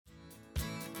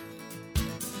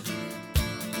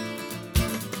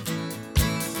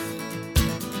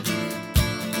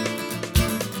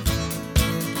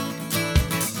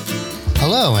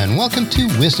Hello and welcome to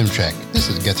Wisdom Trek. This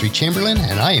is Guthrie Chamberlain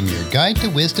and I am your guide to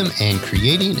wisdom and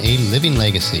creating a living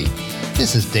legacy.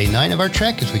 This is day 9 of our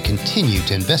trek as we continue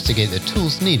to investigate the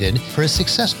tools needed for a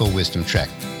successful wisdom trek.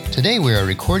 Today we are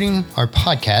recording our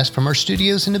podcast from our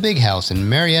studios in the Big House in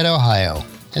Marietta, Ohio.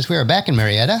 As we are back in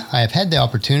Marietta, I have had the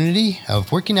opportunity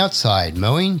of working outside,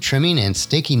 mowing, trimming, and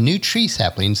staking new tree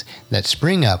saplings that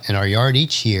spring up in our yard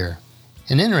each year.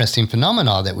 An interesting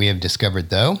phenomenon that we have discovered,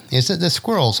 though, is that the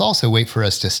squirrels also wait for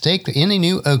us to stake any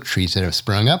new oak trees that have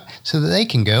sprung up so that they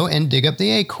can go and dig up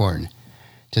the acorn.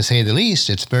 To say the least,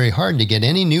 it's very hard to get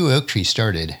any new oak tree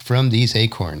started from these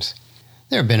acorns.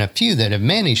 There have been a few that have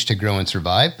managed to grow and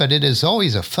survive, but it is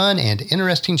always a fun and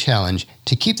interesting challenge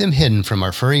to keep them hidden from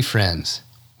our furry friends.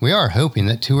 We are hoping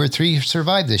that 2 or 3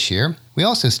 survive this year. We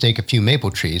also stake a few maple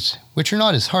trees, which are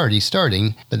not as hardy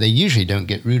starting, but they usually don't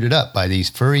get rooted up by these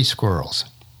furry squirrels.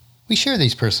 We share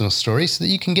these personal stories so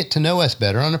that you can get to know us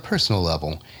better on a personal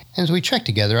level. As we trek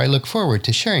together, I look forward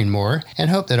to sharing more and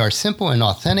hope that our simple and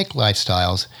authentic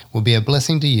lifestyles will be a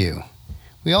blessing to you.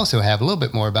 We also have a little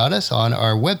bit more about us on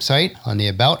our website on the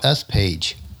About Us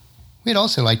page. We'd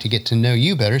also like to get to know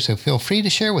you better, so feel free to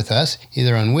share with us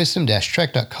either on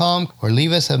wisdom-trek.com or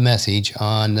leave us a message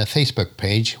on the Facebook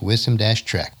page,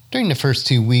 Wisdom-Trek. During the first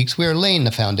 2 weeks, we are laying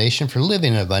the foundation for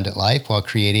living an abundant life while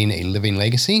creating a living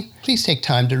legacy. Please take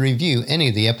time to review any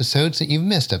of the episodes that you've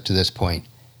missed up to this point.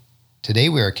 Today,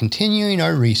 we are continuing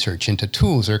our research into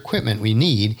tools or equipment we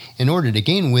need in order to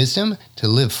gain wisdom, to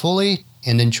live fully,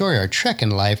 and enjoy our trek in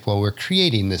life while we're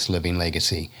creating this living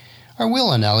legacy. Our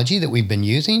wheel analogy that we've been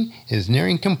using is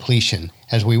nearing completion,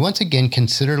 as we once again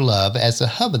consider love as the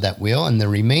hub of that wheel and the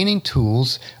remaining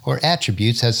tools or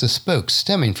attributes as the spokes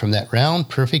stemming from that round,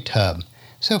 perfect hub.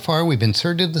 So far, we've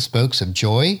inserted the spokes of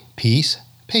joy, peace,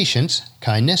 patience,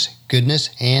 kindness,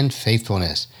 goodness, and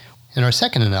faithfulness. In our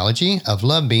second analogy of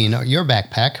love being your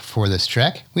backpack for this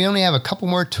trek, we only have a couple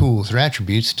more tools or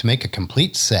attributes to make a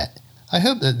complete set. I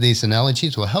hope that these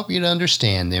analogies will help you to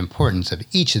understand the importance of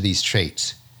each of these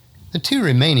traits. The 2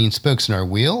 remaining spokes in our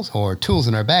wheels, or tools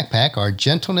in our backpack, are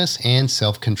gentleness and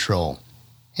self-control.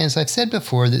 As I've said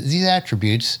before, that these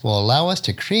attributes will allow us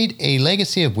to create a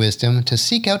legacy of wisdom, to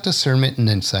seek out discernment and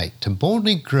insight, to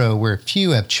boldly grow where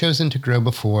few have chosen to grow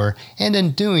before, and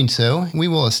in doing so, we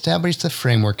will establish the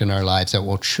framework in our lives that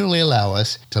will truly allow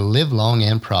us to live long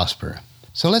and prosper.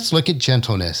 So let's look at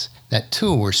gentleness, that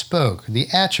tool or spoke, the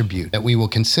attribute that we will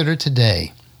consider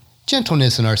today.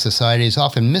 Gentleness in our society is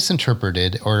often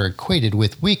misinterpreted or equated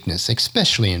with weakness,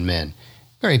 especially in men.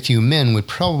 Very few men would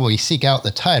probably seek out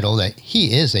the title that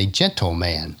he is a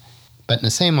gentleman. But in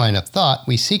the same line of thought,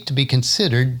 we seek to be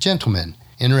considered gentlemen.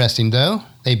 Interesting though,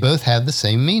 they both have the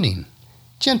same meaning.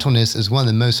 Gentleness is one of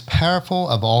the most powerful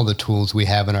of all the tools we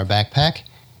have in our backpack.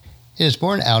 It is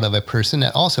born out of a person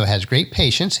that also has great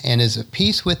patience and is at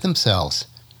peace with themselves.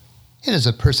 It is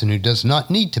a person who does not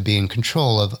need to be in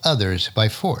control of others by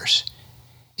force.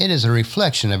 It is a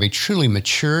reflection of a truly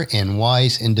mature and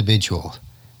wise individual.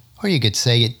 Or you could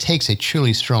say it takes a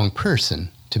truly strong person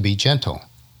to be gentle.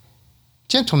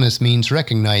 Gentleness means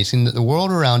recognizing that the world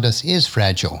around us is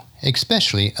fragile,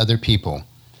 especially other people.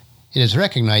 It is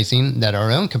recognizing that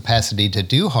our own capacity to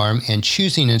do harm and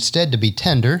choosing instead to be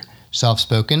tender,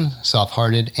 soft-spoken,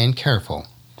 soft-hearted, and careful.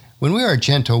 When we are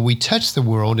gentle, we touch the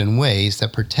world in ways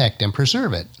that protect and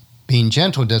preserve it. Being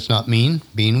gentle does not mean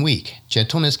being weak.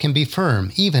 Gentleness can be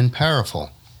firm, even powerful.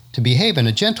 To behave in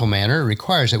a gentle manner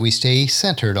requires that we stay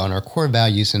centered on our core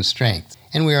values and strengths,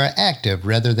 and we are active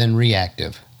rather than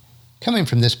reactive. Coming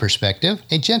from this perspective,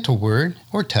 a gentle word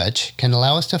or touch can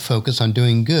allow us to focus on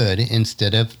doing good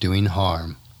instead of doing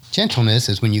harm. Gentleness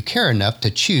is when you care enough to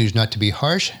choose not to be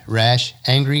harsh, rash,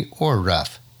 angry, or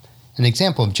rough. An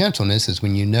example of gentleness is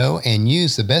when you know and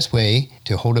use the best way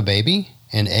to hold a baby,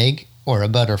 an egg, or a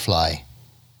butterfly.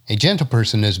 A gentle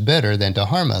person knows better than to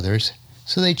harm others,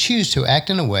 so they choose to act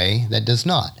in a way that does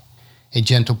not. A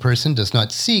gentle person does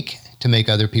not seek to make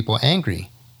other people angry.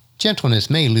 Gentleness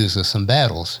may lose us some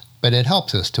battles, but it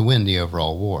helps us to win the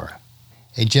overall war.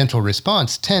 A gentle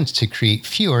response tends to create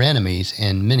fewer enemies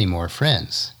and many more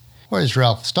friends. Or as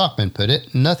Ralph Stockman put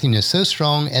it, nothing is so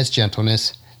strong as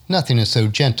gentleness. Nothing is so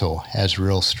gentle as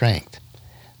real strength.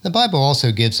 The Bible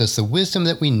also gives us the wisdom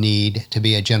that we need to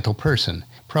be a gentle person.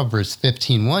 Proverbs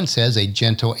 15:1 says, "A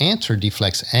gentle answer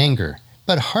deflects anger,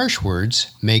 but harsh words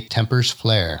make tempers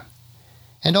flare."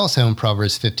 And also in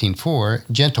Proverbs 15:4,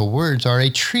 gentle words are a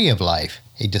tree of life.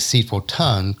 A deceitful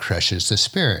tongue crushes the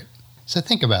spirit. So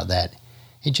think about that.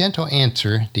 A gentle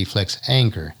answer deflects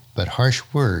anger, but harsh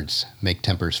words make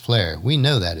tempers flare. We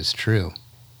know that is true.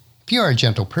 If you are a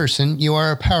gentle person, you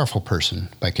are a powerful person.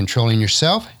 By controlling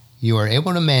yourself, you are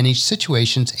able to manage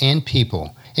situations and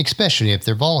people, especially if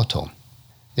they're volatile.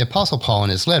 The Apostle Paul in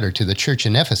his letter to the church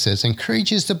in Ephesus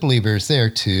encourages the believers there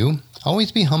to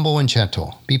always be humble and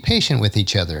gentle, be patient with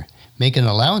each other, making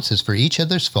allowances for each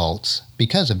other's faults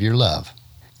because of your love.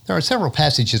 There are several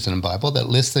passages in the Bible that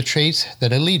list the traits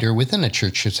that a leader within a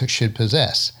church should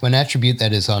possess. One attribute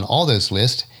that is on all those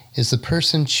lists is the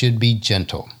person should be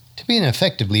gentle. To be an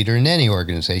effective leader in any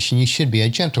organization, you should be a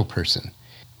gentle person.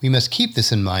 We must keep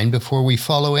this in mind before we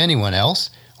follow anyone else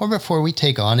or before we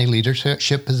take on a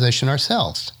leadership position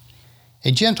ourselves.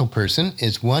 A gentle person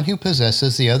is one who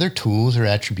possesses the other tools or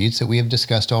attributes that we have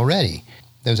discussed already.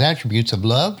 Those attributes of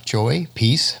love, joy,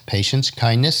 peace, patience,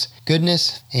 kindness,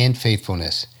 goodness, and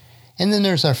faithfulness. And then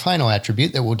there's our final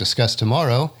attribute that we'll discuss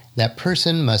tomorrow. That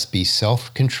person must be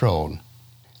self-controlled.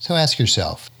 So ask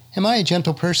yourself, am I a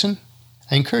gentle person?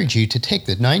 I encourage you to take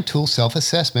the 9-tool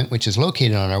self-assessment, which is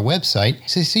located on our website,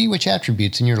 to see which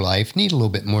attributes in your life need a little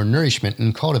bit more nourishment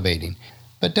and cultivating.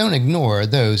 But don't ignore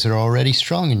those that are already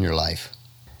strong in your life.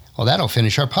 Well, that'll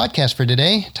finish our podcast for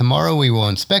today. Tomorrow we will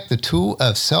inspect the tool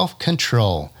of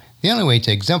self-control. The only way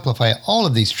to exemplify all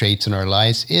of these traits in our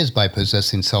lives is by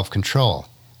possessing self-control.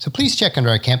 So please check under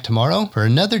our camp tomorrow for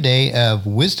another day of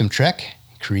Wisdom Trek,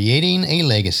 Creating a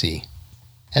Legacy.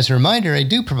 As a reminder, I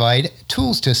do provide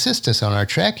tools to assist us on our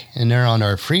trek, and they're on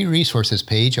our free resources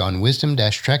page on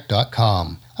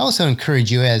wisdom-trek.com. I also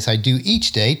encourage you, as I do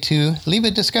each day, to leave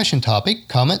a discussion topic,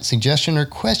 comment, suggestion, or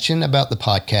question about the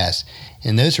podcast.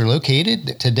 And those are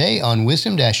located today on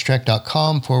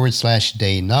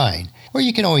wisdom-trek.com/day9. Or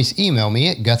you can always email me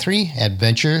at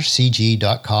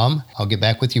guthrie@venturecg.com. I'll get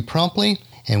back with you promptly,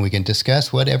 and we can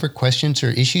discuss whatever questions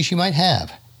or issues you might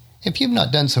have. If you've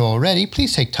not done so already,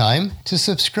 please take time to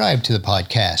subscribe to the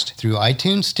podcast through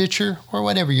iTunes, Stitcher, or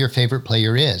whatever your favorite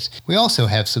player is. We also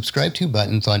have subscribe to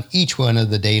buttons on each one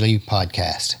of the daily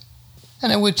podcasts.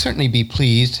 And I would certainly be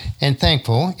pleased and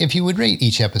thankful if you would rate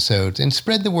each episode and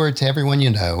spread the word to everyone you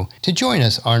know to join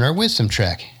us on our Wisdom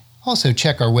Trek. Also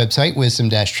check our website,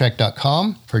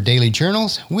 wisdom-trek.com, for daily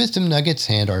journals, wisdom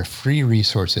nuggets, and our free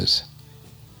resources.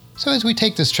 So as we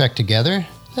take this trek together,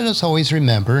 let us always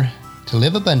remember to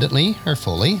live abundantly or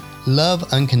fully, love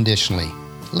unconditionally,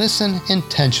 listen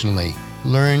intentionally,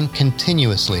 learn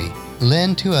continuously,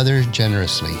 lend to others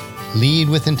generously, lead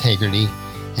with integrity,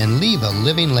 and leave a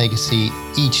living legacy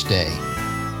each day.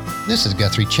 This is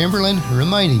Guthrie Chamberlain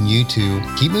reminding you to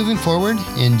keep moving forward,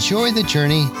 enjoy the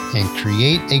journey, and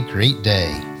create a great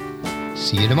day.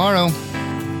 See you tomorrow.